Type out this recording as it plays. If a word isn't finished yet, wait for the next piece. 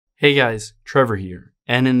Hey guys, Trevor here,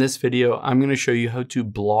 and in this video, I'm going to show you how to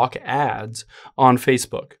block ads on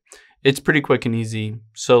Facebook. It's pretty quick and easy,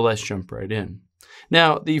 so let's jump right in.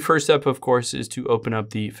 Now, the first step, of course, is to open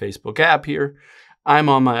up the Facebook app here. I'm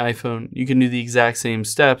on my iPhone. You can do the exact same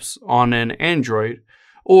steps on an Android,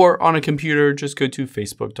 or on a computer, just go to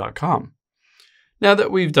facebook.com. Now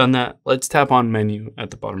that we've done that, let's tap on Menu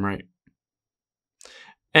at the bottom right.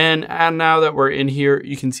 And now that we're in here,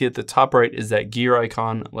 you can see at the top right is that gear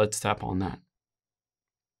icon. Let's tap on that.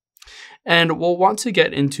 And we'll want to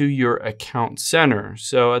get into your account center.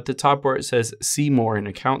 So at the top where it says see more in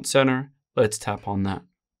account center, let's tap on that.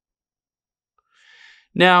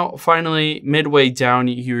 Now, finally, midway down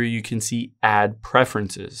here, you can see add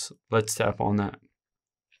preferences. Let's tap on that.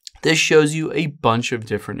 This shows you a bunch of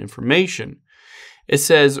different information. It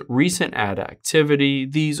says recent ad activity.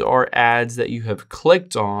 These are ads that you have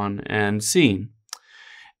clicked on and seen.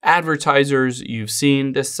 Advertisers you've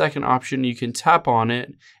seen. The second option, you can tap on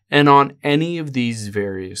it, and on any of these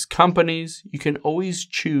various companies, you can always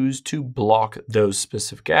choose to block those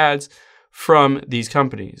specific ads from these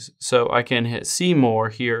companies. So I can hit see more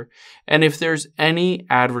here, and if there's any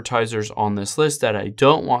advertisers on this list that I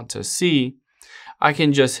don't want to see, I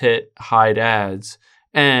can just hit hide ads,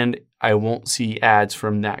 and I won't see ads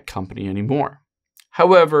from that company anymore.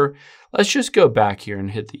 However, let's just go back here and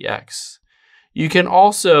hit the X. You can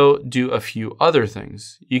also do a few other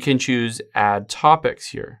things. You can choose add topics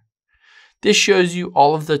here. This shows you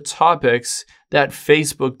all of the topics that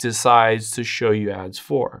Facebook decides to show you ads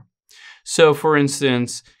for. So for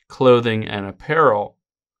instance, clothing and apparel.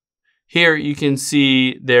 Here you can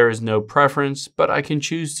see there is no preference, but I can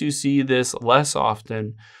choose to see this less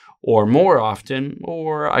often or more often,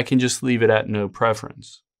 or I can just leave it at no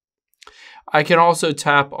preference. I can also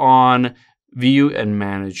tap on view and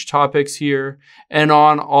manage topics here, and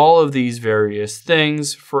on all of these various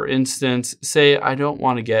things. For instance, say I don't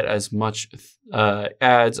want to get as much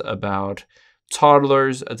ads about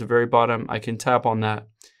toddlers at the very bottom. I can tap on that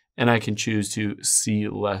and I can choose to see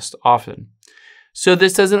less often. So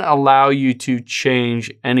this doesn't allow you to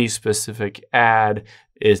change any specific ad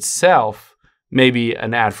itself, maybe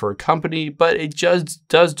an ad for a company, but it just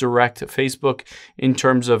does direct Facebook in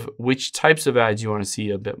terms of which types of ads you want to see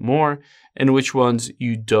a bit more and which ones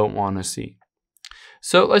you don't want to see.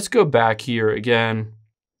 So let's go back here again,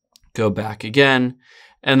 go back again,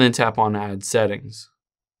 and then tap on ad settings.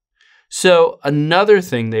 So another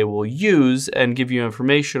thing they will use and give you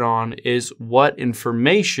information on is what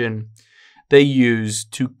information they use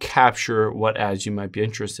to capture what ads you might be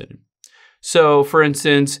interested in. So for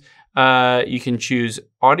instance, you can choose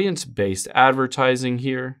audience-based advertising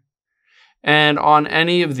here. And on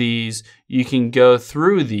any of these, you can go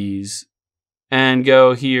through these and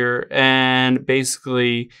go here, and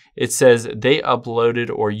basically it says they uploaded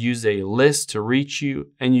or use a list to reach you,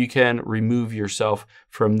 and you can remove yourself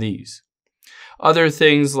from these. Other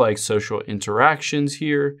things like social interactions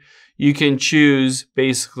here, you can choose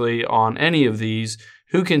basically on any of these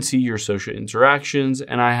who can see your social interactions,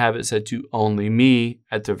 and I have it set to only me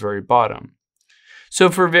at the very bottom. So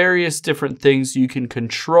for various different things, you can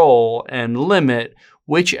control and limit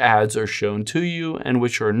which ads are shown to you and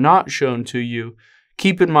which are not shown to you.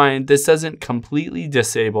 Keep in mind, this doesn't completely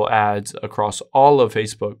disable ads across all of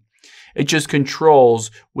Facebook. It just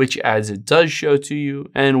controls which ads it does show to you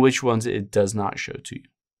and which ones it does not show to you.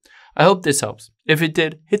 I hope this helps. If it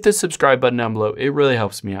did, hit the subscribe button down below. It really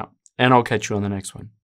helps me out, and I'll catch you on the next one.